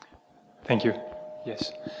Thank you.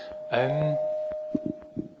 Yes. I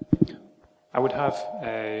would have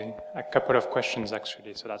a couple of questions,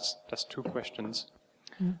 actually. So that's two questions.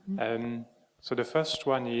 Mm-hmm. So the first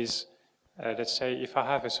one is, let's say, if I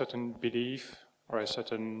have a certain belief or a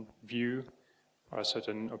certain view or a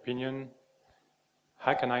certain opinion,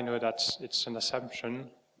 how can I know that it's an assumption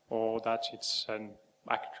or that it's an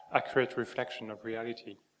accurate reflection of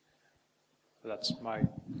reality? So that's my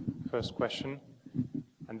first question.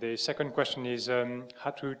 And the second question is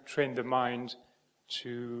how to train the mind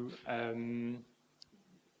to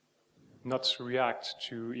not react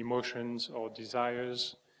to emotions or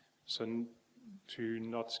desires, so to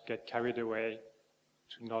not get carried away,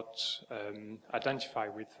 to not identify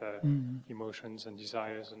with emotions and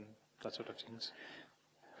desires and that sort of things.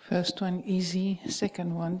 First one easy,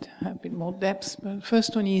 second one a bit more depth, but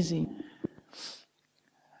first one easy.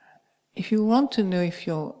 If you want to know if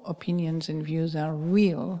your opinions and views are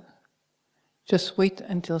real, just wait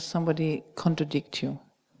until somebody contradicts you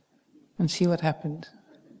and see what happens.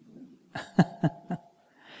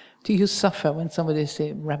 Do you suffer when somebody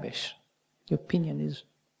says rubbish? Your opinion is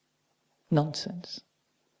nonsense.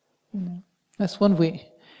 You know? That's one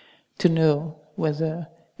way to know whether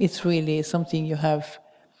it's really something you have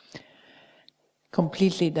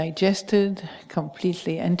completely digested,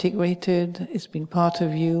 completely integrated, it's been part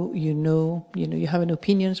of you, you have an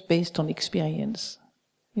opinions based on experience,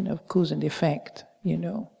 cause and effect,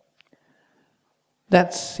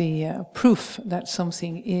 That's the proof that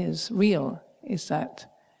something is real, is that,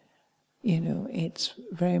 it's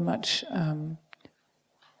very much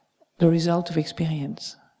the result of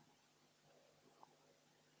experience.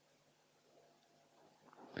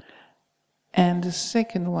 And the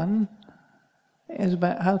second one is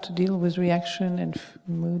about how to deal with reaction and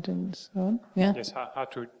mood and so on. Yeah. Yes, how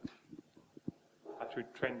to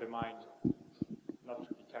train the mind not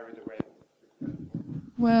to be carried away.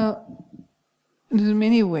 Well, there's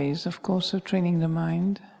many ways, of course, of training the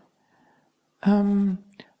mind.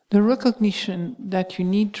 The recognition that you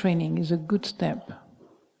need training is a good step,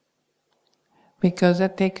 because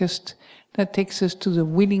that takes us to the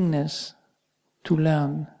willingness to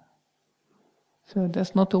learn. So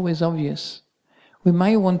that's not always obvious. We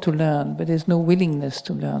might want to learn, but there's no willingness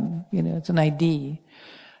to learn. It's an idea.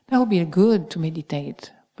 That would be good to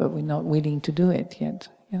meditate, but we're not willing to do it yet.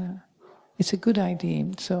 It's a good idea.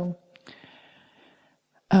 So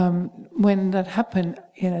when that happens,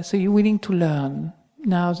 so you're willing to learn.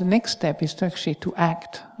 Now the next step is to actually to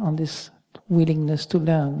act on this willingness to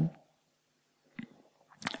learn,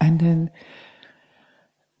 and then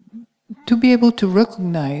to be able to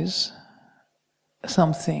recognize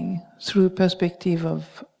something through a perspective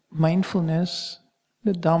of mindfulness,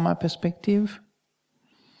 the Dharma perspective.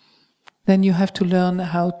 Then you have to learn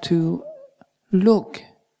how to look,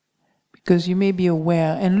 because you may be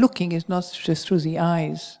aware, and looking is not just through the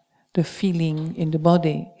eyes. The feeling in the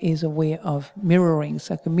body is a way of mirroring. It's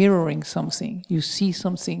like mirroring something. You see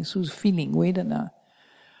something through feeling, Vedana,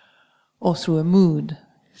 or through a mood,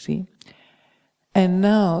 see? And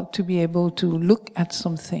now to be able to look at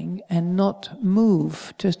something and not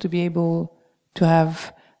move, just to be able to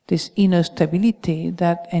have this inner stability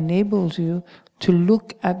that enables you to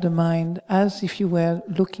look at the mind as if you were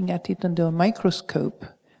looking at it under a microscope.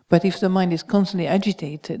 But if the mind is constantly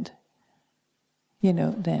agitated,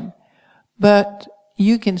 then. But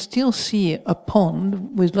you can still see a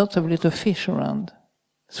pond with lots of little fish around.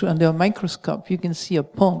 So under a microscope you can see a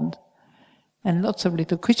pond and lots of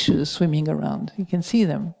little creatures swimming around. You can see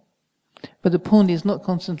them. But the pond is not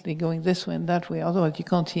constantly going this way and that way, otherwise you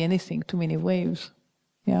can't see anything, too many waves.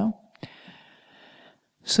 Yeah?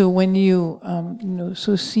 So when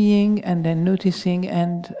so seeing and then noticing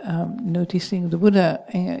and noticing, the Buddha,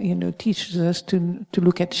 teaches us to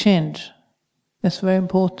look at change. That's very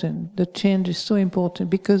important. The change is so important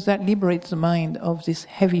because that liberates the mind of this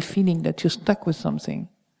heavy feeling that you're stuck with something.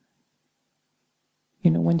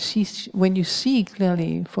 When you see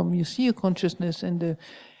clearly, you see your consciousness and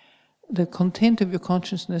the content of your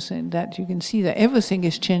consciousness, and that you can see that everything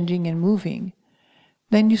is changing and moving,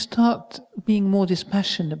 then you start being more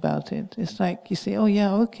dispassionate about it. It's like you say, oh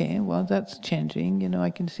yeah, okay, well that's changing, I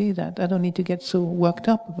can see that. I don't need to get so worked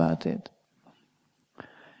up about it.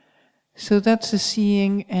 So that's the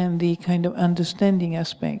seeing and the kind of understanding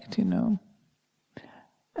aspect, And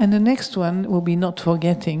the next one will be not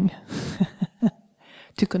forgetting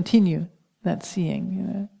to continue that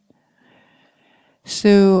seeing,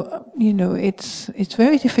 So, it's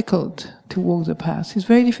very difficult to walk the path. It's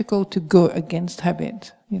very difficult to go against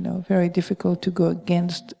habit, very difficult to go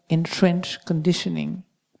against entrenched conditioning.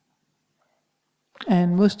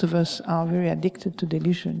 And most of us are very addicted to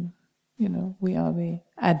delusion. We are the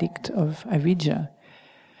addict of avidya,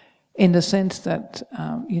 in the sense that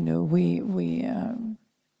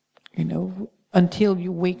until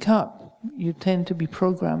you wake up, you tend to be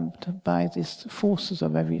programmed by these forces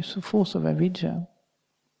of avidya.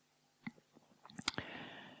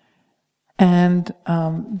 And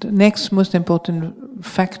the next most important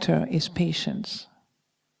factor is patience.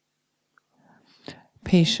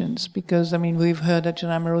 Patience, because we've heard Ajahn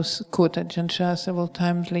Amaro's quote at Ajahn Chah several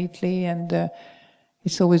times lately, and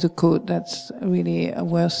it's always a quote that's really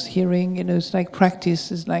worth hearing. It's like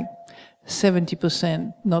practice is like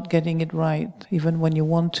 70% not getting it right, even when you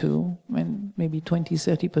want to, and maybe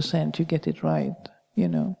 20-30% you get it right,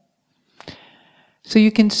 So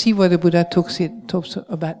you can see where the Buddha talks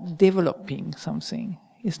about developing something.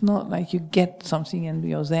 It's not like you get something and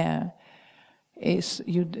you're there. It's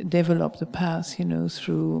you develop the path,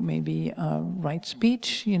 through maybe right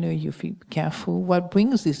speech. You feel careful. What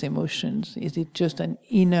brings these emotions? Is it just an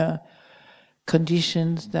inner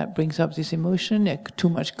conditions that brings up this emotion? Like too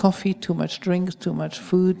much coffee, too much drinks, too much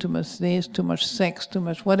food, too much this, too much sex, too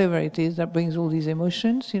much whatever it is that brings all these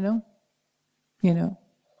emotions.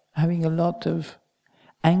 Having a lot of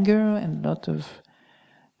anger and a lot of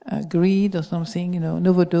greed or something. An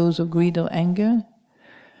overdose of greed or anger.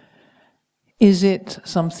 Is it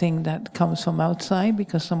something that comes from outside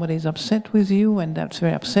because somebody is upset with you, and that's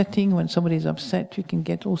very upsetting? When somebody is upset, you can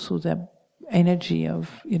get also that energy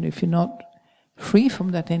of, if you're not free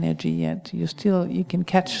from that energy yet, you can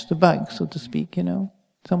catch the bug, so to speak,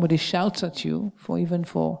 Somebody shouts at you for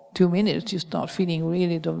 2 minutes, you start feeling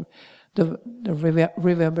really the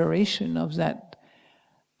reverberation of that,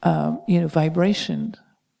 vibration.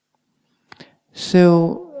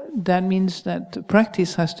 So that means that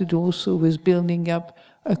practice has to do also with building up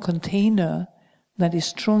a container that is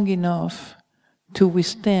strong enough to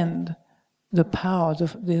withstand the power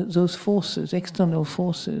of those forces, external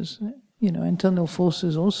forces, internal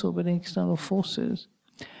forces also, but external forces.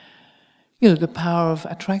 The power of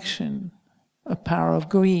attraction, a power of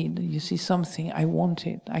greed. You see something, I want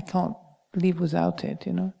it, I can't live without it,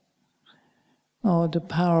 Or the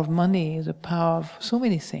power of money, the power of so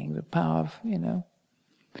many things, the power of,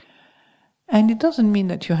 And it doesn't mean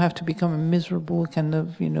that you have to become a miserable kind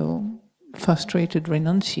of, frustrated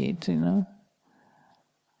renunciate,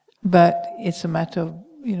 But it's a matter of,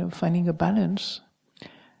 finding a balance.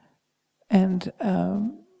 And,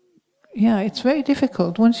 it's very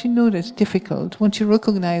difficult. Once you know that it's difficult, once you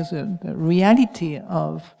recognize the reality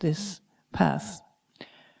of this path,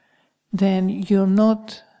 then you're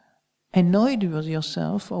not annoyed with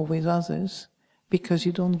yourself or with others because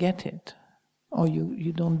you don't get it. Or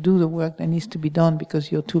you don't do the work that needs to be done because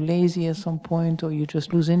you're too lazy at some point, or you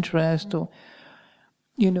just lose interest, or,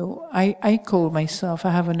 I call myself,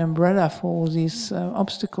 I have an umbrella for all these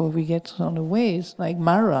obstacles we get on the way. It's like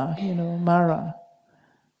Mara, Mara,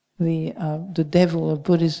 the devil of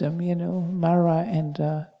Buddhism, Mara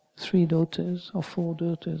and 3 daughters or 4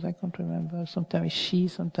 daughters, I can't remember. Sometimes it's she,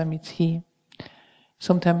 sometimes it's he.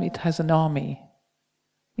 Sometimes it has an army,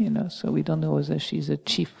 so we don't know whether she's a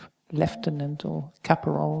chief lieutenant or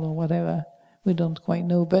caporal or whatever. We don't quite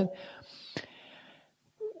know. But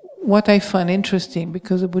what I find interesting,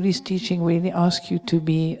 because the Buddhist teaching really asks you to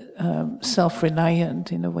be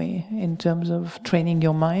self-reliant in a way, in terms of training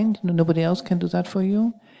your mind. Nobody else can do that for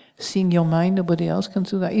you. Seeing your mind, nobody else can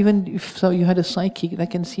do that. Even if you had a psychic that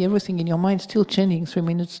can see everything in your mind, still changing 3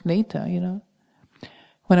 minutes later,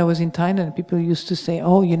 When I was in Thailand, people used to say,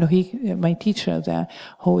 my teacher there,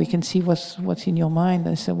 he can see what's in your mind.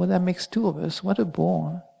 I said, well, that makes 2 of us. What a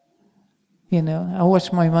bore. I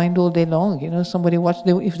watch my mind all day long. Somebody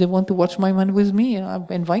if they want to watch my mind with me, I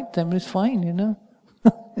invite them, it's fine,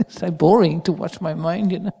 It's like boring to watch my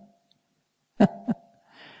mind,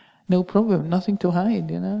 No problem, nothing to hide,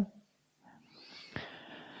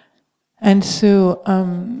 And so,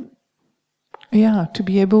 to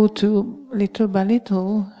be able to, little by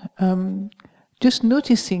little, just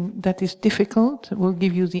noticing that it's difficult will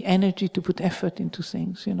give you the energy to put effort into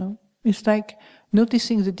things, It's like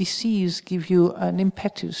noticing the disease gives you an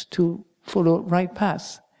impetus to follow right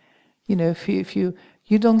path. If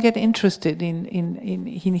you don't get interested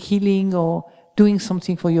in healing or doing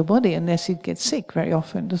something for your body unless it gets sick very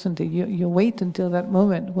often, doesn't it? You wait until that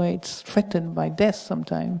moment where it's threatened by death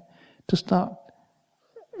sometime to start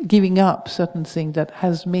giving up certain things that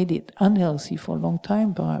has made it unhealthy for a long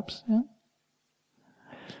time, perhaps. Yeah?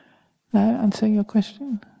 Did I answer your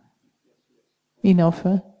question? Enough,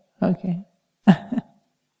 huh? Okay.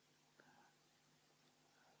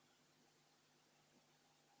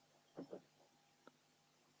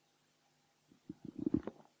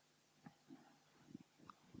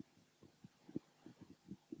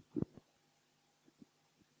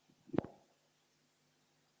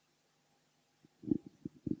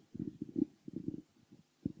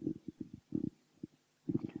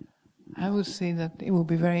 I would say that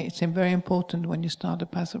it's very important when you start a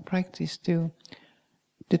path of practice to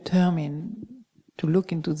determine, to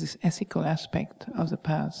look into this ethical aspect of the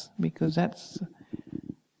path, because that's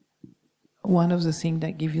one of the things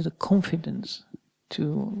that give you the confidence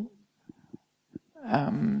to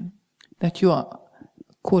that you are,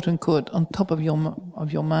 quote unquote, on top of your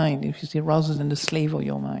mind, if you say, rather than the slave of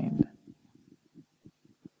your mind.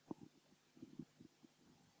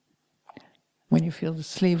 When you feel the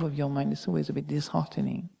slave of your mind, it's always a bit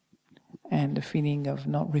disheartening, and the feeling of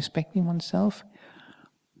not respecting oneself.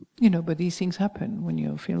 But these things happen. When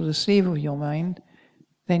you feel the slave of your mind,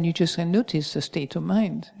 then you just notice the state of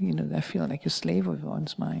mind. I feel like a slave of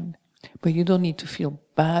one's mind. But you don't need to feel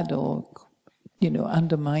bad or,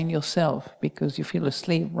 undermine yourself because you feel a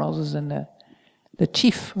slave rather than the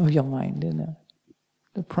chief of your mind,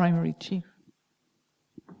 the primary chief.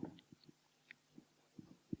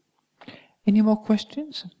 Any more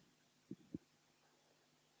questions?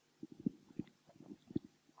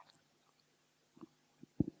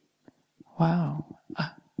 Wow.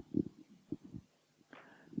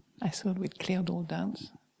 I thought we'd cleared all doubts.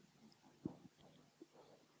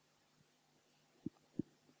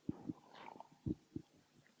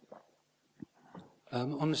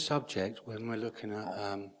 On the subject, when we're looking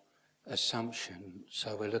at assumption,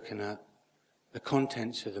 so we're looking at the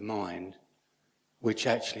contents of the mind, which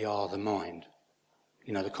actually are the mind.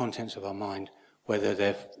 The contents of our mind, whether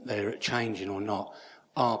they're changing or not,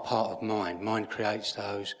 are part of mind. Mind creates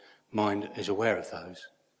those. Mind is aware of those.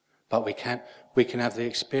 But we can have the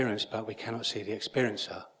experience, but we cannot see the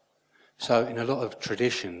experiencer. So in a lot of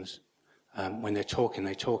traditions, when they talk in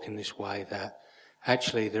this way that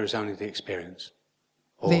actually there is only the experience.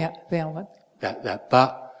 They are what?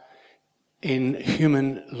 But in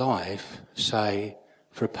human life, say,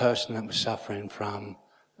 for a person that was suffering from,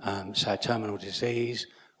 say, a terminal disease,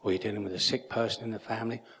 or you're dealing with a sick person in the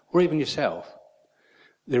family, or even yourself,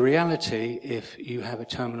 the reality, if you have a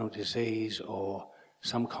terminal disease or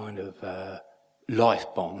some kind of life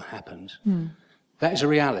bomb happens, that is a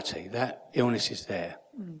reality. That illness is there.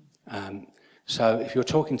 So if you're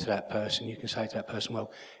talking to that person, you can say to that person,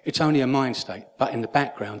 well, it's only a mind state, but in the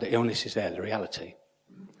background, the illness is there, the reality.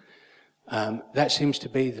 That seems to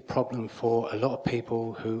be the problem for a lot of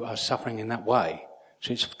people who are suffering in that way.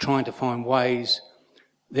 So it's trying to find ways.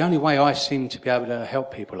 The only way I seem to be able to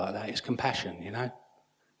help people like that is compassion,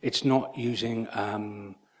 It's not using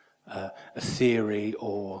a theory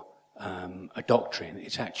or a doctrine.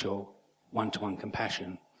 It's actual one-to-one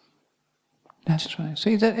compassion. That's right.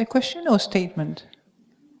 So is that a question or a statement?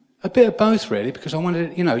 A bit of both, really, because I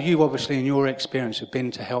wanted, you obviously in your experience have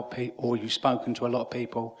been to help people, or you've spoken to a lot of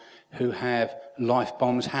people who have life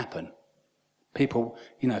bombs happen. People,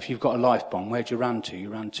 if you've got a life bomb, where do you run to?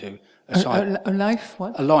 You run to a site. A life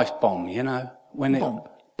what? A life bomb, when it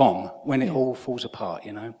Yeah. all falls apart,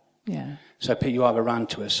 Yeah. So you either run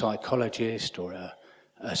to a psychologist or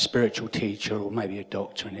a spiritual teacher or maybe a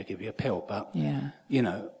doctor, and they give you a pill. But,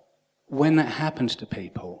 when that happens to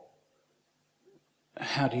people,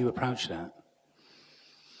 how do you approach that?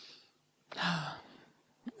 I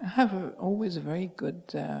have always a very good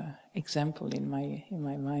example in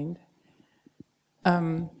my mind,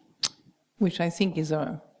 which I think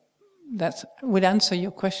would answer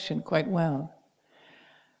your question quite well.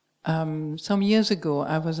 Some years ago,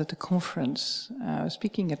 I was at a conference. I was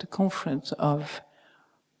speaking at a conference of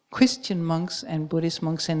Christian monks and Buddhist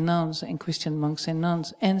monks and nuns, and Christian monks and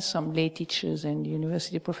nuns, and some lay teachers and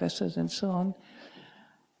university professors and so on.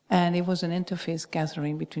 And it was an interfaith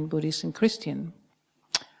gathering between Buddhist and Christian.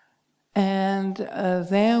 And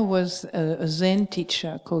there was a Zen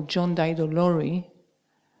teacher called John Daido Loori.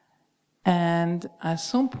 And at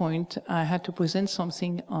some point, I had to present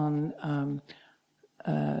something on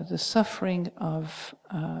the suffering of,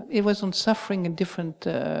 it was on suffering in different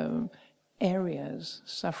areas,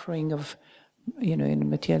 suffering of, in the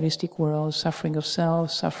materialistic world, suffering of self,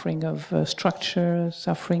 suffering of structure,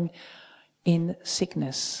 suffering in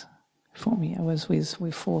sickness. For me, I was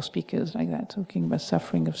with 4 speakers like that, talking about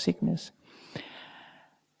suffering of sickness.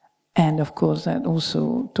 And of course, that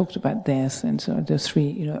also talked about death, and so the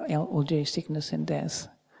 3, old age, sickness, and death.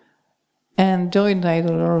 And John Daido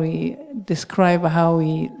Loori described how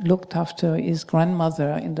he looked after his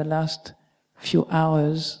grandmother in the last few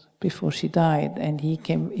hours before she died, and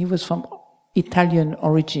he was from Italian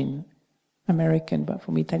origin, American, but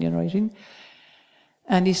from Italian origin.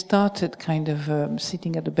 And he started kind of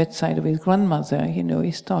sitting at the bedside of his grandmother,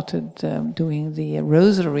 he started doing the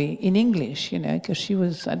rosary in English, because she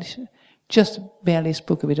was just barely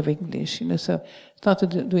spoke a bit of English, so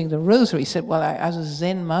started doing the rosary. He said, well, as a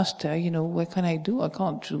Zen master, what can I do? I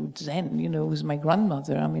can't do Zen, with my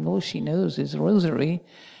grandmother. I mean, all she knows is rosary.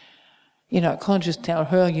 I can't just tell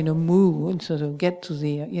her, moo, and sort of get to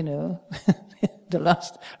the, the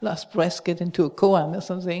last breath, get into a koan or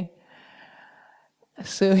something.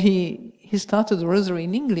 So he started the rosary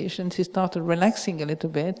in English, and he started relaxing a little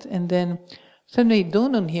bit, and then suddenly it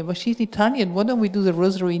dawned on him, well, she's Italian, why don't we do the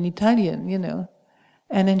rosary in Italian,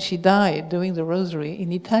 And then she died doing the rosary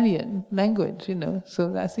in Italian language,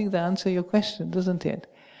 So I think that answers your question, doesn't it?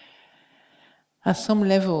 At some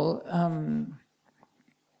level,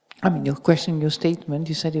 your question, your statement,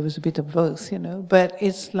 you said it was a bit of both, But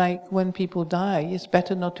it's like when people die, it's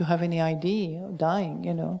better not to have any idea of dying,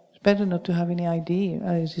 It's better not to have any idea.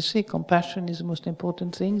 As you say, compassion is the most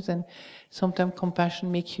important thing, and sometimes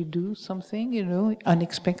compassion makes you do something,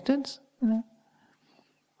 unexpected,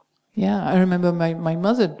 Yeah, I remember my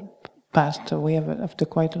mother passed away after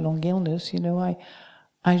quite a long illness,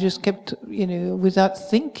 I just kept, without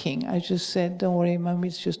thinking, I just said, don't worry, Mom,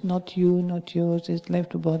 it's just not you, not yours, it's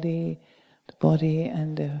left the body,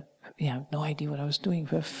 and I have no idea what I was doing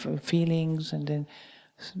for feelings, and then,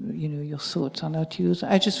 your thoughts are not yours.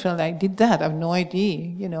 I just felt I did that, I have no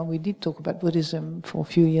idea, we did talk about Buddhism for a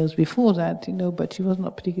few years before that, but she was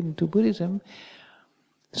not particularly into Buddhism.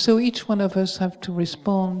 So each one of us have to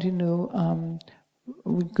respond,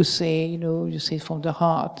 we could say, you say from the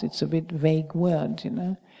heart, it's a bit vague word,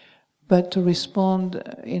 but to respond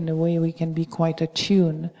in a way we can be quite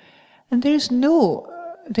attuned. And there's not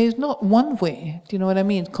one way, do you know what I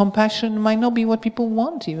mean? Compassion might not be what people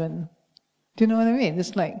want even. Do you know what I mean?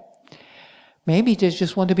 It's like, maybe they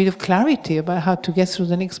just want a bit of clarity about how to get through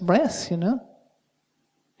the next breath,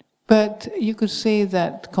 But you could say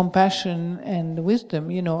that compassion and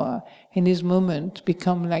wisdom, in this moment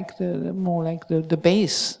become like more like the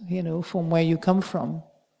base, from where you come from.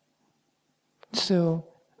 So,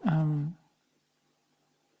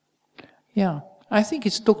 I think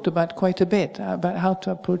it's talked about quite a bit, about how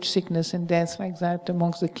to approach sickness and death like that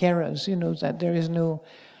amongst the carers, that there is no,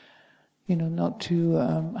 not to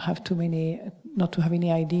have too many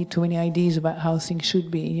ideas about how things should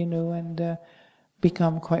be, and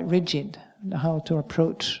become quite rigid how to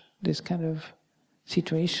approach this kind of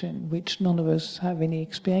situation, which none of us have any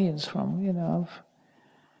experience from, of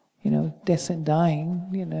death and dying,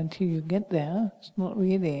 until you get there. It's not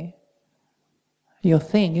really your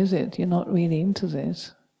thing, is it? You're not really into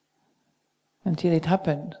this until it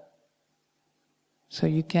happened. So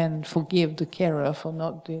you can forgive the carer for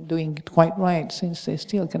not doing it quite right, since they're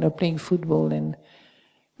still kind of playing football and,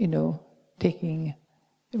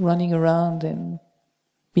 running around and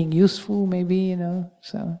being useful, maybe,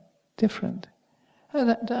 so different.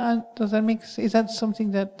 Does that make? Is that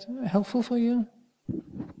something that helpful for you?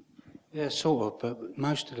 Yeah, sort of. But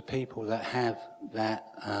most of the people that have that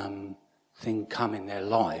thing come in their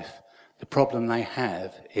life, the problem they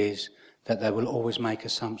have is that they will always make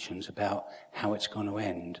assumptions about how it's going to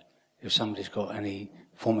end if somebody's got any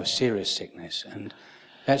form of serious sickness, and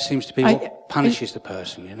that seems to be what punishes the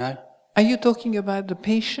person. Are you talking about the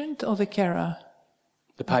patient or the carer?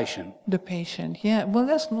 The patient. The patient, yeah. Well,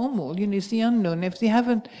 that's normal. It's the unknown. If they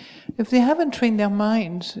haven't trained their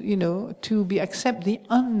minds, to accept the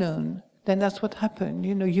unknown, then that's what happened.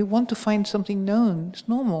 You want to find something known. It's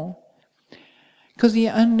normal. Because the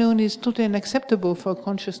unknown is totally unacceptable for a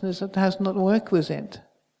consciousness that has not worked with it.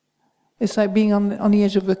 It's like being on the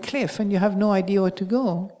edge of a cliff and you have no idea where to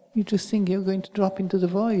go. You just think you're going to drop into the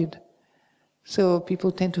void. So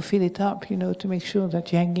people tend to fill it up, to make sure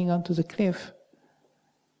that you're hanging onto the cliff.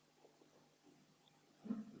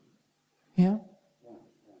 Yeah?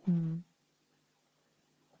 Mm.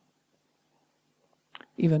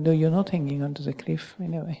 Even though you're not hanging onto the cliff,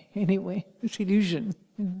 anyway, it's illusion.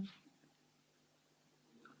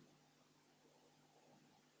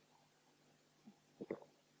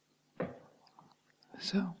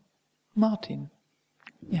 So, Martin.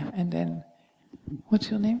 Yeah, and then, what's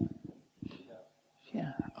your name?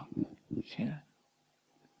 Yeah.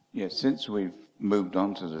 Yeah, since we've moved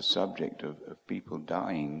on to the subject of people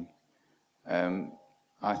dying,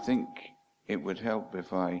 I think it would help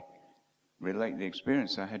if I relate the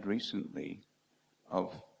experience I had recently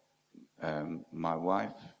of my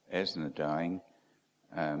wife, Esna, dying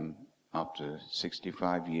after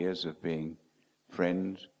 65 years of being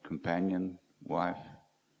friend, companion, wife,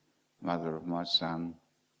 mother of my son,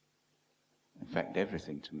 in fact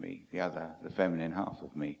everything to me, the feminine half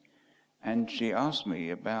of me. And she asked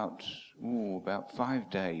me about 5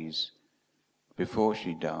 days before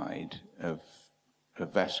she died of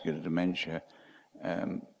vascular dementia,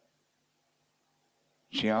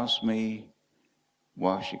 she asked me,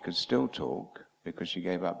 while she could still talk, because she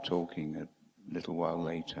gave up talking a little while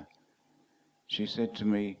later, she said to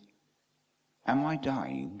me, "Am I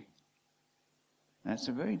dying?" That's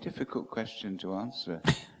a very difficult question to answer.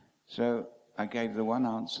 So I gave the one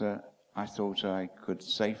answer I thought I could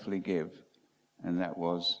safely give, and that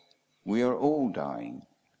was, "We are all dying."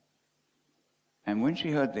 And when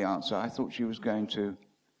she heard the answer, I thought she was going to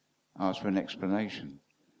ask for an explanation.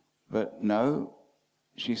 But no,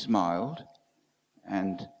 she smiled,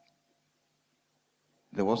 and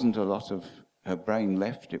there wasn't a lot of her brain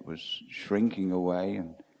left. It was shrinking away,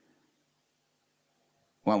 and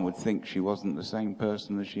one would think she wasn't the same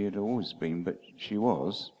person as she had always been, but she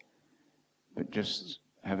was, but just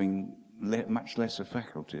having much lesser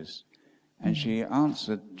faculties. And she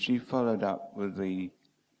answered, she followed up with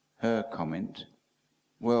her comment,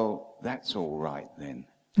 "Well, that's all right then."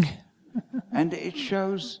 And it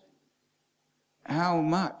shows how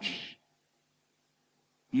much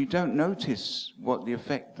you don't notice what the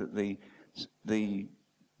effect that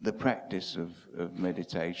the practice of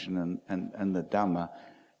meditation and the Dhamma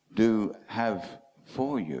do have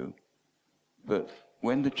for you. But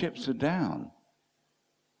when the chips are down,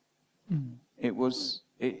 it was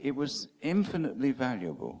infinitely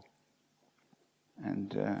valuable.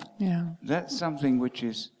 And that's something which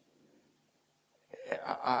is,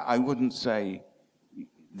 I wouldn't say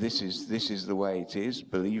this is the way it is,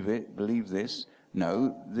 believe this.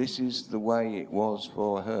 No, this is the way it was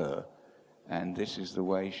for her, and this is the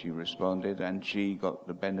way she responded, and she got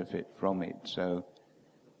the benefit from it. So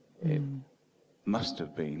it must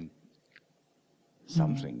have been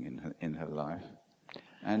something in her life,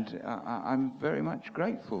 and I'm very much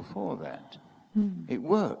grateful for that. It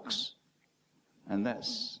works, and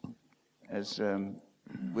that's, as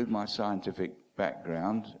with my scientific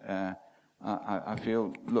background, I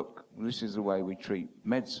feel, look, this is the way we treat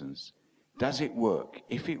medicines. Does it work?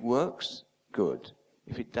 If it works, good.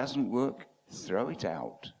 If it doesn't work, throw it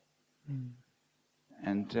out.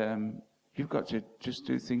 And you've got to just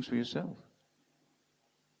do things for yourself.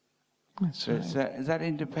 So it's that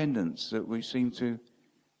independence that we seem to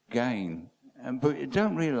gain, but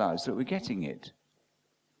don't realise that we're getting it.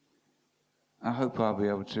 I hope I'll be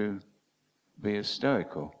able to be as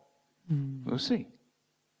stoical. We'll see.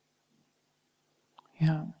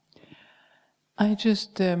 Yeah. I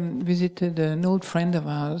just visited an old friend of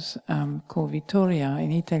ours called Vittoria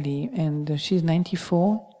in Italy, and she's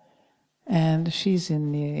 94, and she's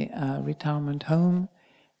in the retirement home.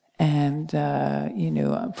 And,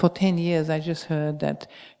 for 10 years I just heard that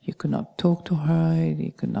you could not talk to her,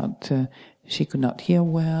 she could not hear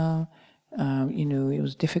well, it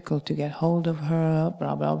was difficult to get hold of her,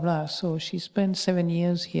 blah, blah, blah. So she spent 7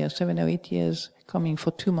 years here, 7 or 8 years, coming for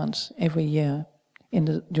 2 months every year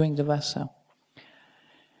during the Vassa.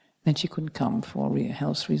 Then she couldn't come for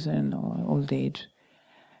health reason or old age.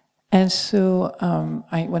 And so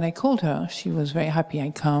when I called her, she was very happy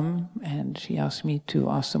I come, and she asked me to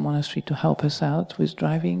ask the monastery to help us out with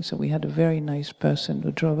driving. So we had a very nice person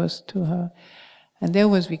who drove us to her. And there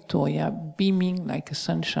was Victoria, beaming like a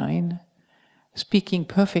sunshine, speaking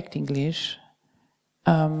perfect English,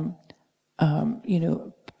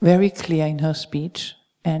 very clear in her speech.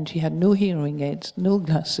 And she had no hearing aids, no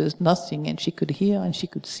glasses, nothing, and she could hear and she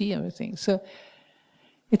could see everything. So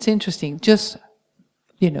it's interesting, just,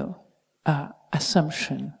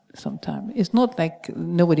 assumption sometimes. It's not like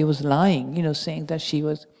nobody was lying, saying that she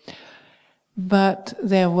was. But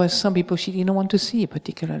there was some people she didn't want to see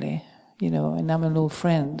particularly, and I'm an old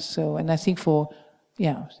friend. So, and I think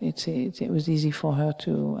it was easy for her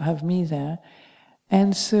to have me there.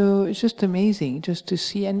 And so it's just amazing just to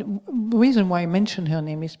see. And the reason why I mention her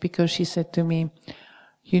name is because she said to me,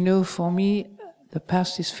 for me, the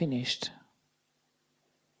past is finished.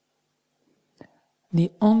 The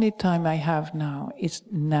only time I have now is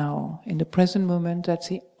now. In the present moment, that's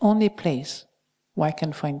the only place where I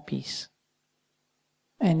can find peace.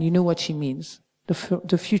 And you know what she means.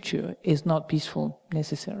 The future is not peaceful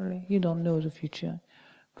necessarily. You don't know the future.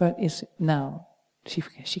 But it's now.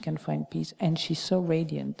 She can find peace, and she's so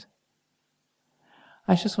radiant.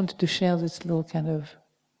 I just wanted to share this little kind of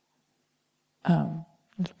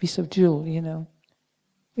little piece of jewel,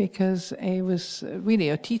 because it was really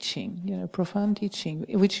a teaching, profound teaching,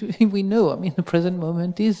 which we know. The present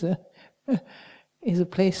moment is a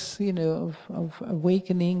place, of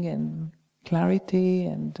awakening and clarity,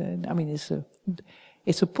 and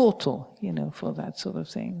it's a portal, for that sort of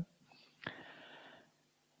thing.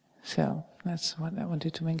 So that's what I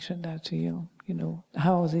wanted to mention that to you.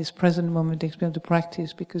 How this present moment experience the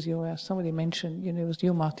practice, because somebody mentioned, it was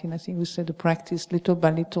you, Martin, I think, who said the practice little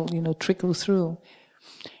by little, trickle through.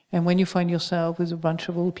 And when you find yourself with a bunch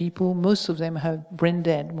of old people, most of them have brain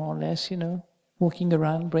dead, more or less, walking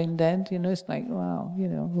around brain dead, it's like, wow,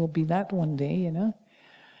 we'll be that one day,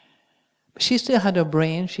 But she still had her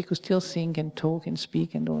brain, she could still think and talk and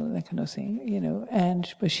speak and all that kind of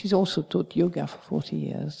thing, but she's also taught yoga for 40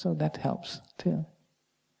 years, so that helps too.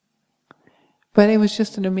 But it was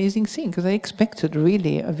just an amazing thing, because I expected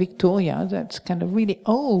really a Victoria that's kind of really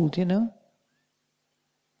old,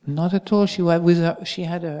 Not at all. She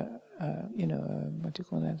had what do you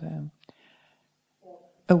call that?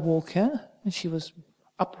 A walker, and she was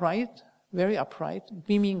upright, very upright,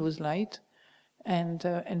 beaming with light, and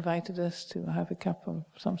invited us to have a cup of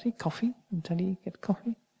something, coffee, in Italy, get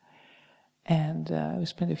coffee. And we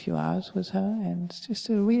spent a few hours with her, and it's just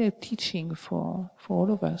a real teaching for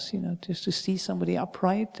all of us, just to see somebody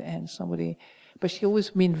upright and somebody. But she always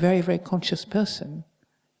been very, very conscious person.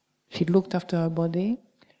 She looked after her body.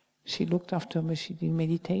 She looked after her, she did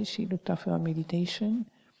meditate, she looked after her meditation,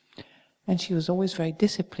 and she was always very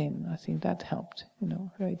disciplined. I think that helped,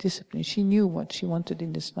 very disciplined. She knew what she wanted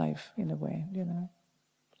in this life, in a way,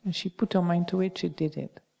 And she put her mind to it, she did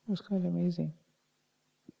it. It was quite amazing.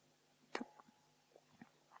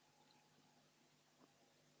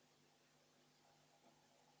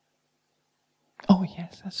 Oh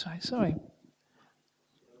yes, that's right, sorry.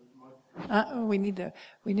 We need a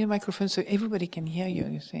microphone so everybody can hear you.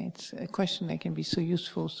 You see, it's a question that can be so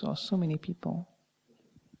useful to so many people.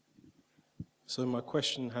 So my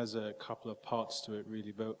question has a couple of parts to it,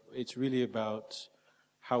 really, but it's really about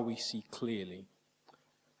how we see clearly.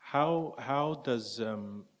 How does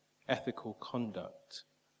ethical conduct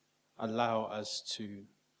allow us to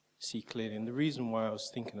see clearly? And the reason why I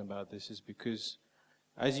was thinking about this is because,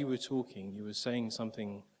 as you were talking, you were saying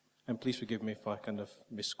something. And please forgive me if I kind of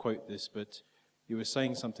misquote this, but you were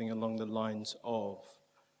saying something along the lines of,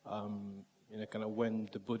 kind of when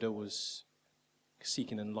the Buddha was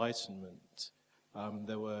seeking enlightenment,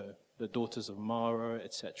 there were the daughters of Mara,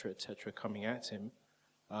 etc., coming at him,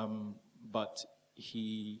 but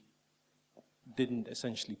he didn't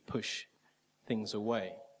essentially push things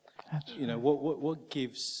away. That's What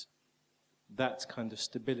gives that kind of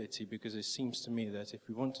stability? Because it seems to me that if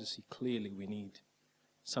we want to see clearly, we need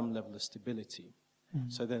some level of stability.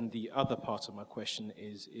 So then the other part of my question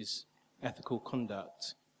is ethical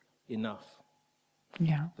conduct enough?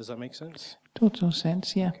 Yeah. Does that make sense? Total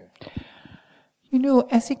sense, yeah. Okay.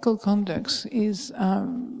 Ethical conduct is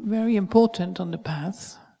very important on the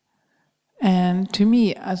path. And to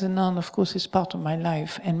me, as a nun, of course, it's part of my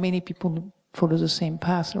life. And many people follow the same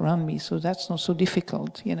path around me, so that's not so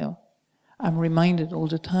difficult, I'm reminded all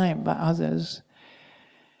the time by others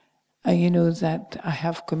that I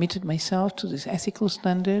have committed myself to this ethical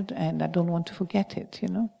standard and I don't want to forget it,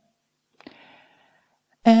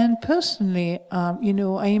 And personally, I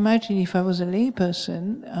imagine if I was a lay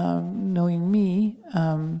person, knowing me,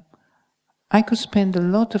 I could spend a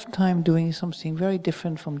lot of time doing something very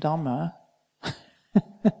different from Dharma.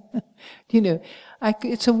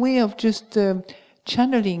 It's a way of just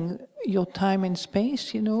channeling your time and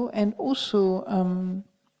space, and also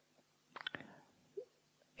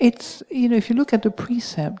it's, if you look at the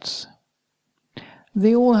precepts,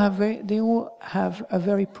 they all have a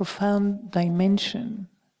very profound dimension.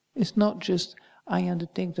 It's not just, I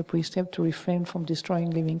undertake the precept to refrain from destroying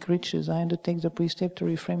living creatures. I undertake the precept to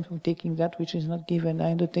refrain from taking that which is not given. I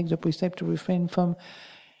undertake the precept to refrain from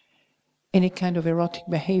any kind of erotic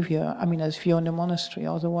behavior. As if you're in a monastery,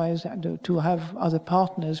 otherwise to have other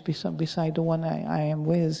partners beside the one I am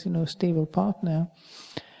with, stable partner.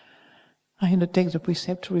 I undertake the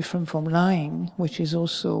precept to refrain from lying, which is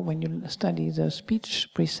also, when you study the speech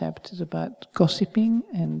precept, is about gossiping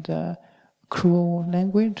and cruel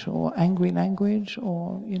language or angry language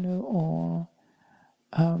or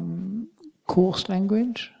coarse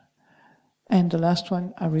language. And the last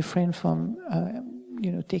one, I refrain from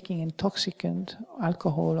taking intoxicant,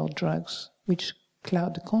 alcohol or drugs, which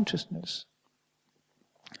cloud the consciousness.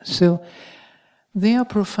 So they are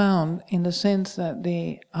profound in the sense that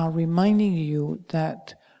they are reminding you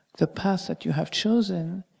that the path that you have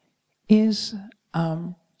chosen is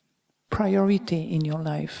priority in your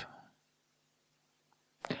life.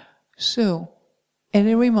 So, and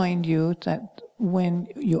they remind you that when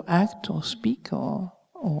you act or speak or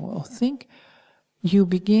think, you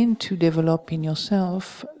begin to develop in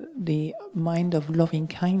yourself the mind of loving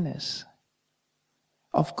kindness,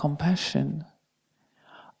 of compassion,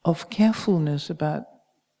 of carefulness about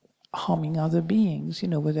harming other beings,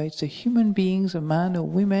 whether it's a human beings, a man or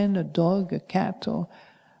woman, a dog, a cat, or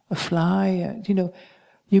a fly,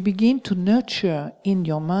 you begin to nurture in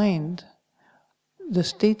your mind the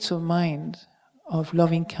states of mind of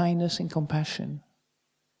loving kindness and compassion.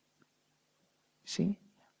 See?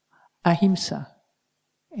 Ahimsa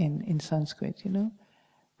in Sanskrit,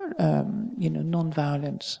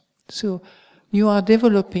 non-violence. So you are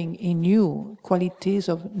developing in you qualities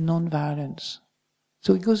of non-violence.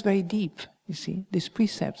 So it goes very deep, you see. These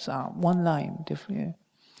precepts are one line, different.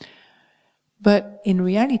 But in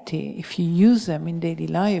reality, if you use them in daily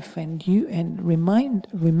life and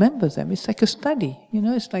remember them, it's like a study.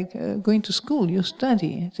 It's like going to school. You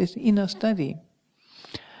study. It's inner study.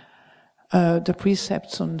 The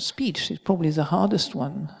precepts on speech is probably the hardest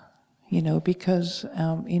one, because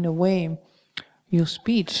in a way, your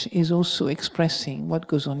speech is also expressing what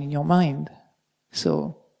goes on in your mind.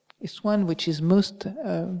 So it's one which is most,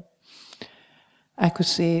 I could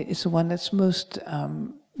say, it's the one that's most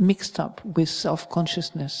mixed up with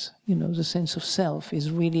self-consciousness. The sense of self is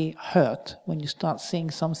really hurt when you start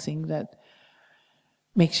saying something that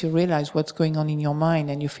makes you realize what's going on in your mind,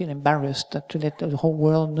 and you feel embarrassed to let the whole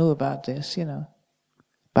world know about this,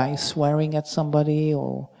 by swearing at somebody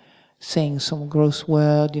or saying some gross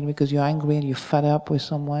word, because you're angry and you're fed up with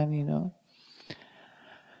someone,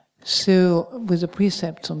 So with the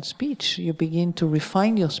precepts on speech, you begin to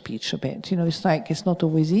refine your speech a bit. It's like it's not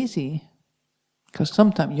always easy. Because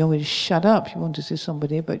sometimes you always shut up, you want to say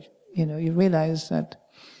somebody, but you realize that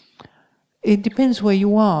it depends where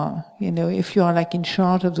you are. If you are like in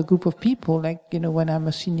charge of the group of people, like when I'm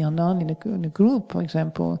a senior nun in a group, for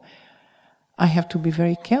example, I have to be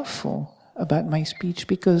very careful about my speech,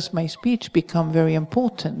 because my speech becomes very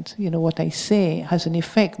important. What I say has an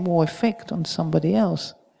effect, more effect on somebody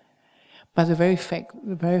else. By the very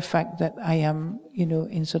fact that I am,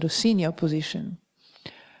 in sort of senior position.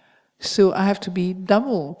 So I have to be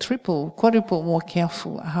double, triple, quadruple more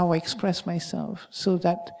careful how I express myself, so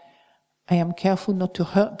that I am careful not to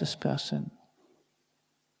hurt this person.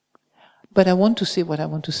 But I want to say what I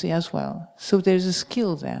want to say as well. So there's a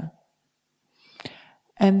skill there.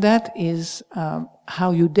 And that is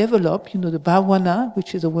how you develop, the bhavana,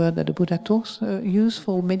 which is a word that the Buddha talks, use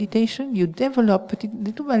for meditation. You develop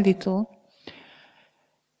little by little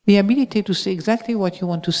the ability to say exactly what you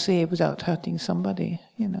want to say without hurting somebody,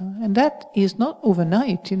 And that is not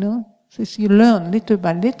overnight, It's you learn little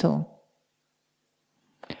by little.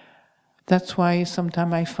 That's why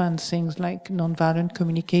sometimes I find things like nonviolent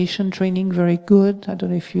communication training very good. I don't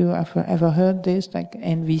know if you have ever heard this, like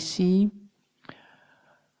NVC.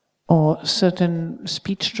 Or certain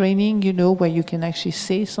speech training, where you can actually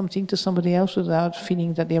say something to somebody else without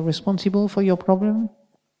feeling that they're responsible for your problem.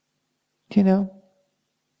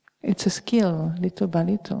 It's a skill, little by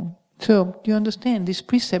little. So, you understand, these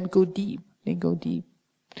precepts go deep. They go deep.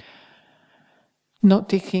 Not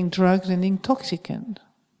taking drugs and intoxicant.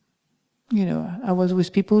 I was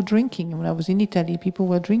with people drinking. When I was in Italy, people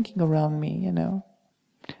were drinking around me,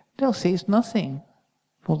 They'll say it's nothing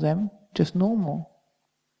for them, just normal.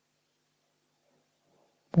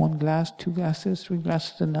 1 glass, 2 glasses, 3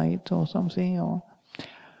 glasses a night or something.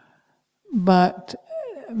 But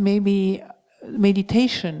maybe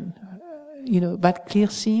meditation, but clear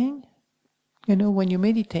seeing, when you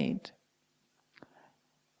meditate,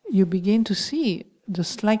 you begin to see the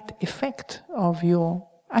slight effect of your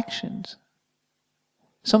actions.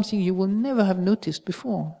 Something you will never have noticed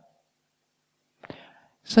before.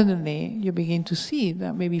 Suddenly, you begin to see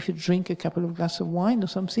that maybe if you drink a couple of glasses of wine or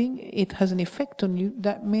something, it has an effect on you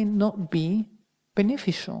that may not be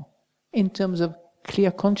beneficial in terms of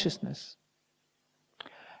clear consciousness.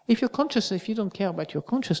 If you don't care about your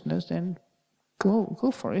consciousness, then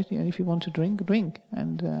go for it. If you want to drink,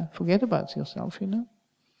 and forget about yourself,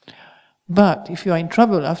 But if you are in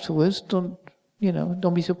trouble afterwards, don't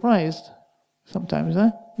be surprised. Sometimes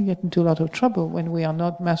we get into a lot of trouble when we are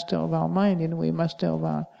not master of our mind and we're master of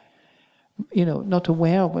our, not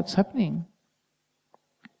aware of what's happening.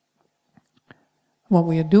 What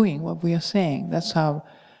we are doing, what we are saying. That's how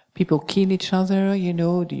people kill each other,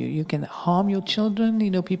 you can harm your children,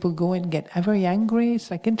 people go and get very angry.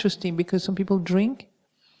 It's like interesting because some people drink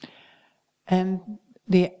and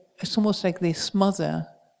it's almost like they smother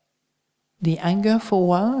the anger for a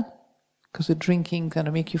while, because the drinking kind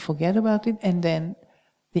of make you forget about it, and then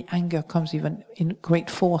the anger comes even in great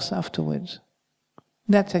force afterwards.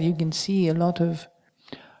 That's how you can see a lot of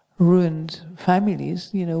ruined families,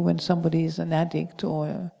 when somebody is an addict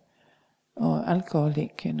or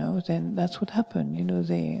alcoholic, then that's what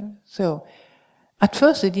happened, So, at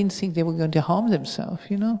first they didn't think they were going to harm themselves,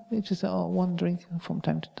 They just, one drink from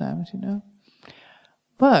time to time,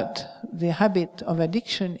 But the habit of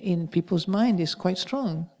addiction in people's mind is quite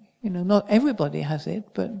strong. Not everybody has it,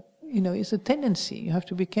 but, it's a tendency. You have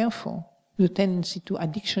to be careful. The tendency to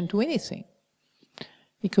addiction to anything.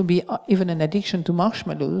 It could be even an addiction to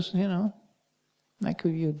marshmallows, like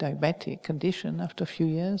if you're diabetic condition after a few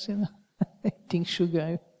years, eating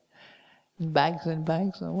sugar in bags and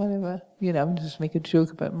bags or whatever. Just make a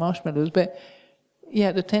joke about marshmallows. But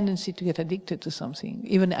yeah, the tendency to get addicted to something,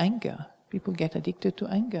 even anger. People get addicted to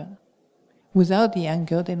anger. Without the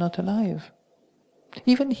anger, they're not alive.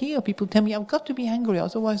 Even here, people tell me, I've got to be angry,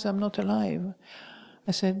 otherwise I'm not alive.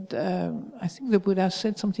 I said, I think the Buddha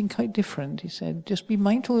said something quite different. He said, just be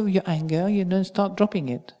mindful of your anger, and start dropping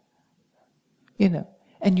it.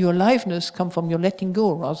 And your aliveness comes from your letting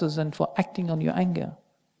go rather than for acting on your anger.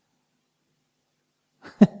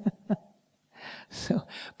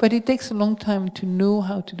 But it takes a long time to know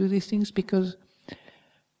how to do these things because,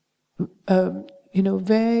 for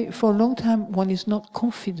a long time one is not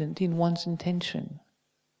confident in one's intention.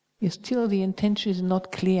 Still the intention is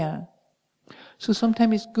not clear. So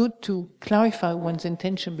sometimes it's good to clarify one's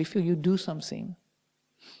intention before you do something.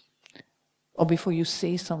 Or before you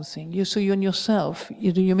say something. So you and yourself,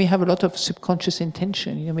 you may have a lot of subconscious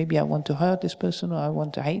intention. Maybe I want to hurt this person, or I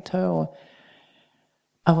want to hate her, or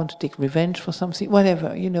I want to take revenge for something,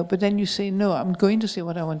 whatever, But then you say, no, I'm going to say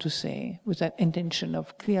what I want to say, with that intention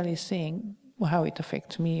of clearly saying how it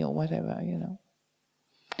affects me or whatever,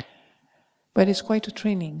 But it's quite a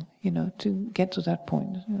training, to get to that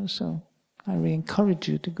point. So I really encourage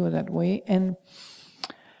you to go that way. And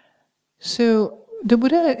so the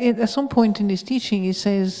Buddha, at some point in his teaching, he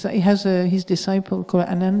says he has his disciple called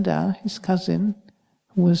Ananda, his cousin,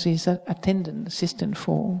 who was his attendant, assistant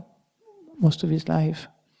for most of his life.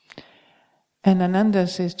 And Ananda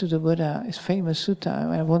says to the Buddha, his famous sutta,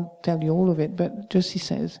 I won't tell you all of it, but just he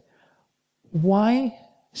says, why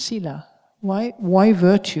sila? Why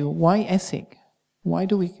virtue? Why ethic? Why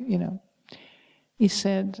do we, He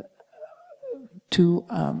said so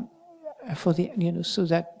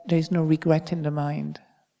that there is no regret in the mind.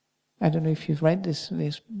 I don't know if you've read this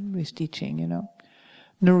teaching,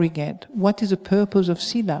 No regret. What is the purpose of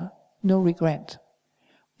sila? No regret.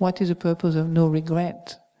 What is the purpose of no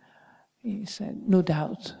regret? He said, no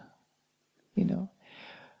doubt,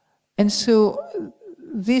 And so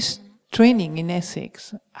this training in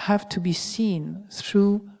ethics have to be seen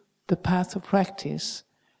through the path of practice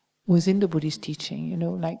within the Buddhist teaching,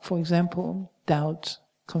 like for example, doubt,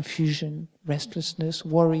 confusion, restlessness,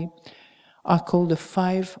 worry are called the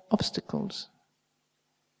 5 obstacles.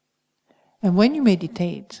 And when you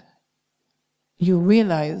meditate, you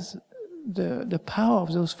realize the power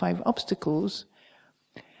of those 5 obstacles,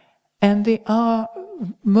 and they are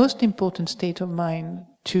most important state of mind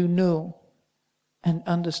to know and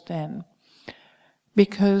understand.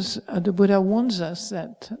 Because the Buddha warns us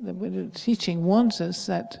that, the Buddha teaching warns us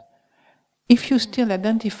that if you still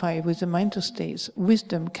identify with the mental states,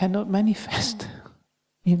 wisdom cannot manifest.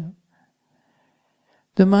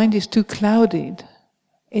 The mind is too clouded,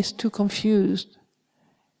 it's too confused,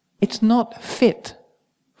 it's not fit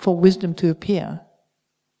for wisdom to appear.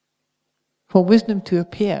 For wisdom to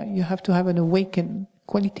appear, you have to have an awakened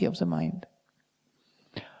quality of the mind.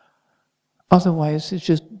 Otherwise, it's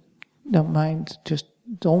just the mind just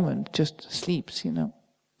dormant, just sleeps,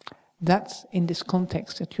 That's in this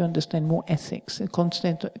context that you understand more ethics, the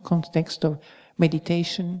context of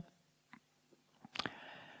meditation,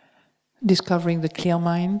 discovering the clear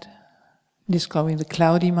mind, discovering the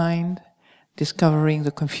cloudy mind, discovering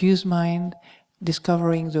the confused mind,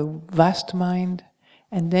 discovering the vast mind,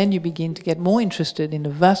 and then you begin to get more interested in the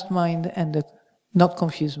vast mind and the not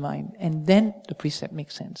confused mind, and then the precept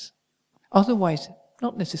makes sense. Otherwise,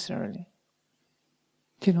 not necessarily.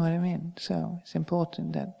 Do you know what I mean? So it's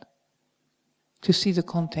important that to see the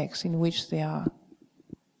context in which they are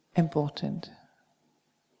important.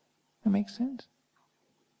 That makes sense?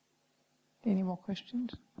 Any more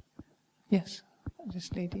questions? Yes,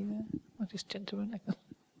 this lady there, or this gentleman.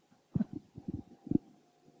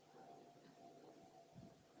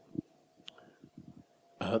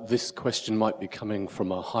 This question might be coming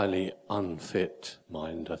from a highly unfit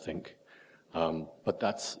mind, I think, but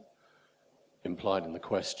that's implied in the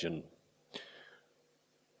question.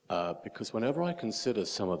 Because whenever I consider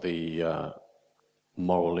some of the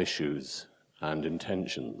moral issues and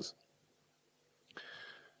intentions,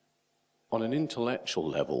 on an intellectual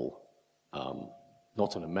level,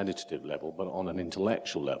 not on a meditative level, but on an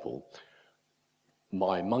intellectual level,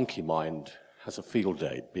 my monkey mind has a field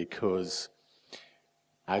day because,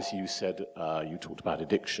 as you said, you talked about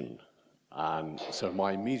addiction. And so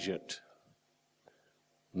my immediate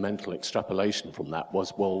mental extrapolation from that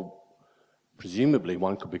was, well, presumably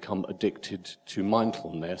one could become addicted to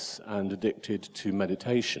mindfulness and addicted to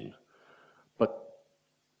meditation. But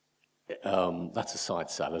that's a side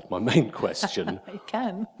salad. My main question It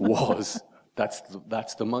can. was,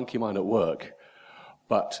 that's the monkey mind at work.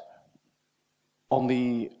 But on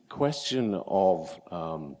the question of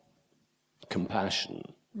compassion,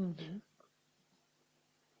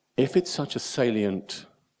 if it's such a salient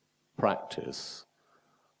practice,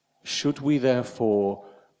 should we therefore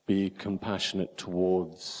be compassionate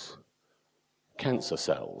towards cancer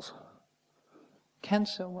cells?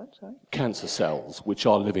 Cancer, what, sorry? Cancer cells, which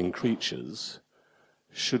are living creatures,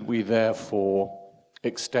 should we therefore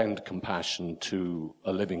extend compassion to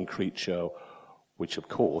a living creature which of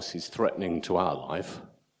course is threatening to our life?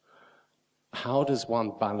 How does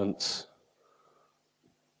one balance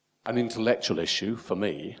an intellectual issue, for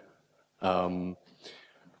me,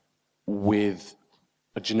 with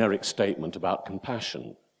a generic statement about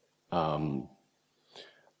compassion? I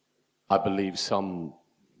believe some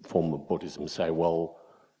form of Buddhism say, well,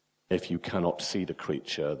 if you cannot see the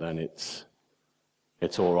creature, then it's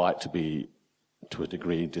all right to be, to a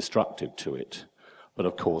degree, destructive to it. But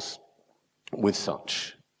of course, with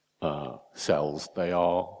such cells, they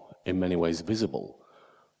are in many ways visible.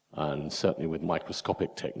 And certainly with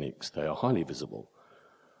microscopic techniques, they are highly visible.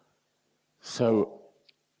 So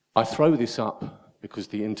I throw this up because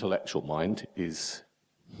the intellectual mind is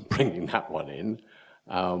bringing that one in.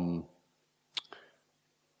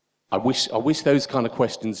 I wish those kind of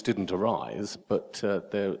questions didn't arise, but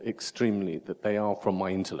they are from my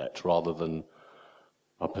intellect rather than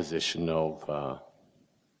a position of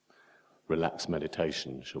relaxed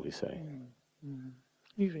meditation, shall we say.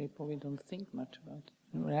 Usually probably don't think much about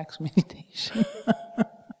relaxed meditation.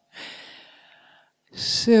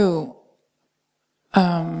 So,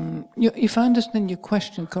 if I understand your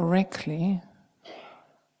question correctly,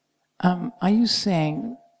 are you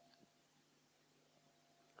saying,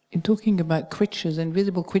 you're talking about creatures,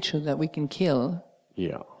 invisible creatures that we can kill?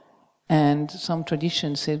 Yeah. And some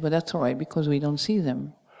traditions said, well, that's all right because we don't see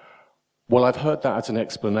them. Well, I've heard that as an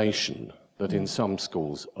explanation, that in some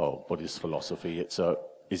schools of Buddhist philosophy,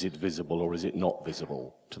 is it visible or is it not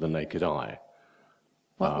visible to the naked eye?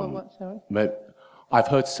 What, sorry? I've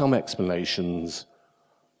heard some explanations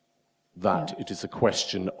that it is a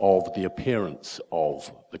question of the appearance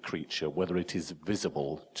of the creature, whether it is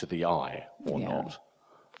visible to the eye or not.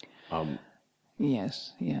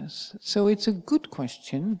 Yes. So it's a good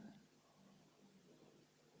question.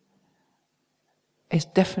 It's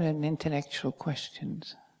definitely an intellectual question.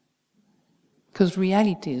 Because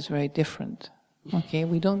reality is very different. Okay,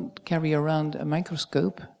 we don't carry around a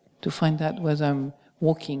microscope to find out whether I'm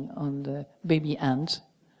walking on the baby ants.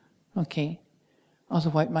 Okay,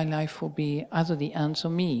 otherwise my life will be either the ants or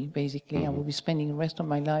me. Basically, I will be spending the rest of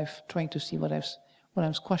my life trying to see what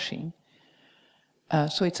I'm squashing.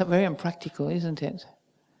 So it's very impractical, isn't it?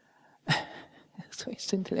 So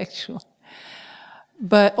it's intellectual.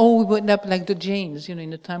 But we would end up like the Jains, in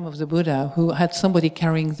the time of the Buddha, who had somebody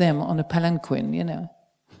carrying them on a palanquin,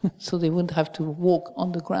 so they wouldn't have to walk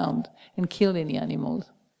on the ground and kill any animals.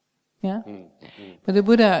 Yeah? But the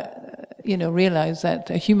Buddha, realized that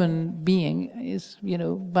a human being is,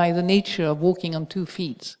 by the nature of walking on 2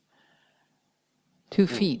 feet,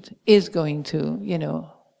 is going to,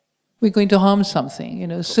 we're going to harm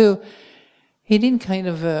something, So he didn't kind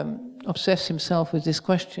of obsess himself with this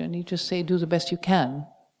question. He just said, do the best you can,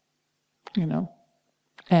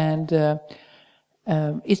 And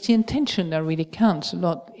it's the intention that really counts a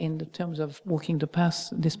lot in the terms of walking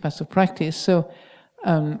this path of practice. So,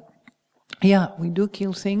 we do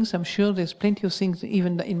kill things. I'm sure there's plenty of things,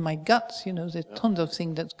 even in my guts, there's tons of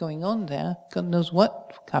things that's going on there. God knows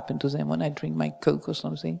what happened to them when I drink my Coke or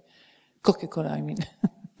something. Coca-Cola, I mean.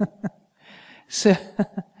 So,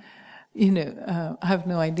 I have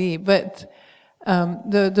no idea. But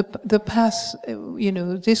the path,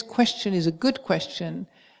 this question is a good question,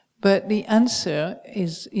 but the answer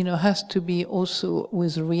is, has to be also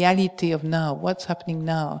with the reality of now, what's happening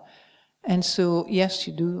now. And so, yes,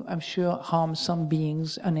 you do, I'm sure, harm some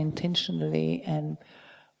beings unintentionally and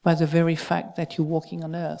by the very fact that you're walking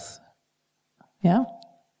on earth. Yeah?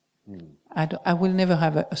 I will never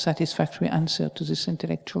have a satisfactory answer to this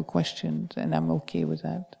intellectual question, and I'm okay with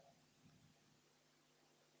that.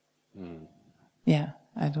 Yeah,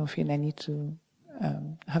 I don't feel I need to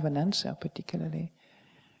have an answer particularly.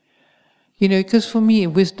 Because for me,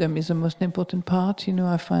 wisdom is the most important part.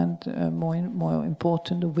 I find more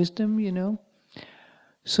important the wisdom.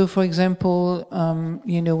 So, for example,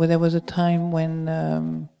 where there was a time when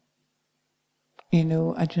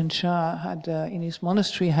Ajahn Chah had in his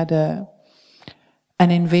monastery had an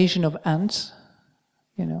invasion of ants.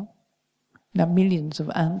 There are millions of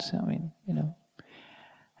ants.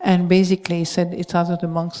 And basically he said it's either the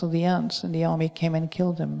monks or the ants, and the army came and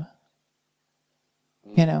killed them.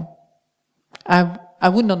 You know, I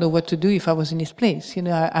would not know what to do if I was in his place. You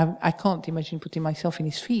know, I can't imagine putting myself in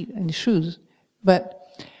his feet, in his shoes. But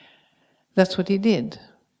that's what he did.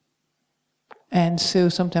 And so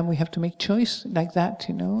sometimes we have to make choice like that,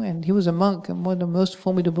 you know. And he was a monk and one of the most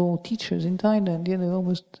formidable teachers in Thailand, you know,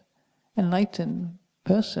 almost enlightened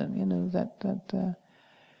person, you know,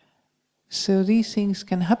 so these things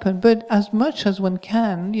can happen. But as much as one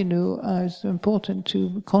can, you know, it's important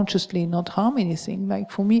to consciously not harm anything, like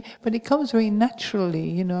for me. But it comes very naturally,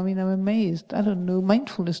 you know. I mean, I'm amazed. I don't know,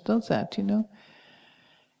 mindfulness does that, you know.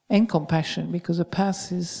 And compassion, because the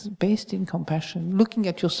path is based in compassion. Looking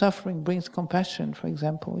at your suffering brings compassion, for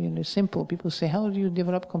example. You know, simple. People say, how do you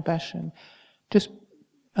develop compassion? Just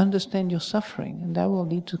understand your suffering, and that will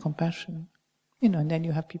lead to compassion. You know, and then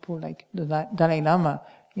you have people like the Dalai Lama,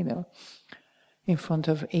 you know, in front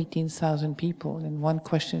of 18,000 people. And one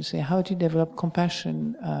question say, how do you develop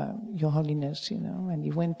compassion, Your Holiness, you know? And he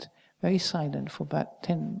went very silent for about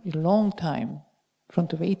a long time, in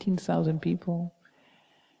front of 18,000 people.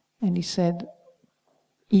 And he said,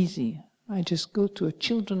 easy. I just go to a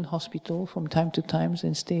children's hospital from time to time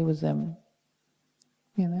and stay with them.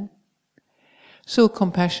 You know? So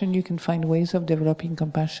compassion, you can find ways of developing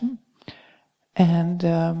compassion. And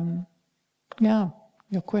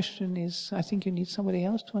your question is, I think you need somebody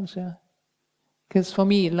else to answer. Because for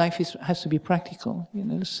me, life has to be practical, you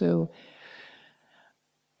know. So,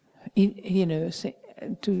 you know,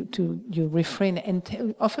 you refrain,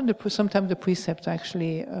 and often sometimes the precepts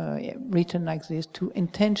actually written like this, to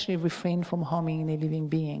intentionally refrain from harming any living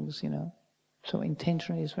beings, you know. So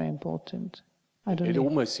intentionally is very important. It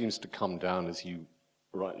almost seems to come down, as you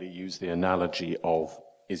rightly use the analogy of,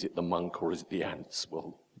 is it the monk or is it the ants?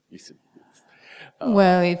 Well, you said.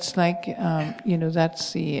 Well, it's like, you know,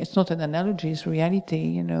 it's not an analogy, it's reality,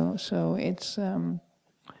 you know. So it's,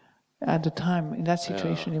 at the time, in that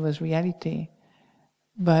situation, it was reality.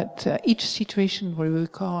 But each situation will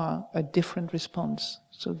require a different response.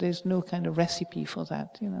 So there's no kind of recipe for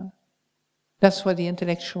that, you know. That's why the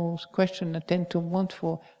intellectual question tend to want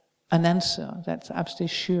for an answer that's absolutely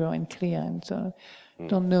sure and clear. And so,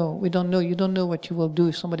 don't know. We don't know. You don't know what you will do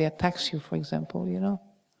if somebody attacks you, for example, you know.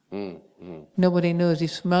 Nobody knows.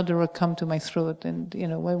 If murderer come to my throat, and, you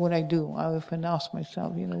know, what would I do? I often ask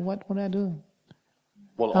myself, you know, what would I do?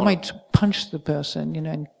 Well, I might punch the person, you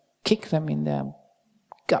know, and kick them in their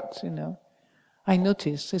guts, you know. I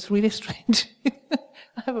notice it's really strange.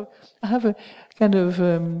 I have a kind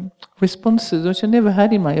of responses which I never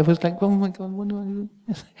had in my life. I was like, oh my God, what do I do?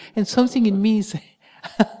 And something in me is.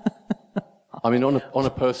 I mean, on a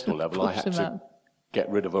personal level, I had to get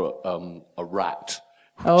rid of a rat.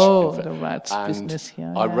 Oh, the rat's business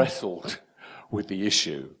here. I wrestled with the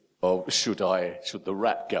issue of should the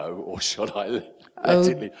rat go or should I let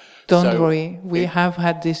it live? Don't worry. We have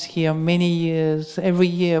had this here many years. Every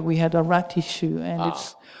year we had a rat issue, and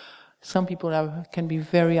it's some people can be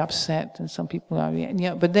very upset, and some people are.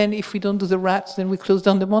 Yeah, but then if we don't do the rats, then we close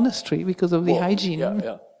down the monastery because of the hygiene.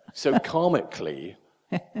 Yeah. So karmically,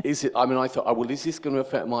 is it? I mean, I thought, well, is this going to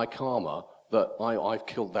affect my karma that I've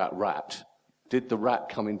killed that rat? Did the rat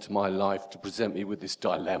come into my life to present me with this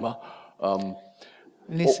dilemma?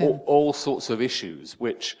 Listen. All sorts of issues,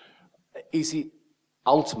 which, is it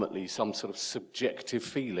ultimately some sort of subjective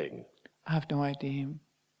feeling? I have no idea.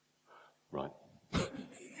 Right. I'll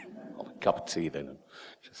have a cup of tea then.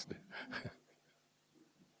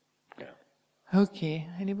 Yeah. Okay.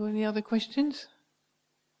 Any other questions?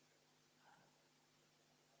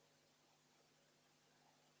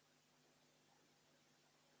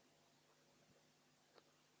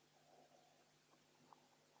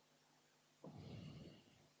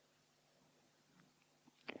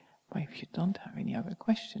 Well, if you don't have any other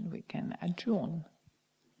question, we can adjourn.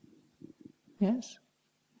 Yes?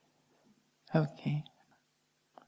 Okay.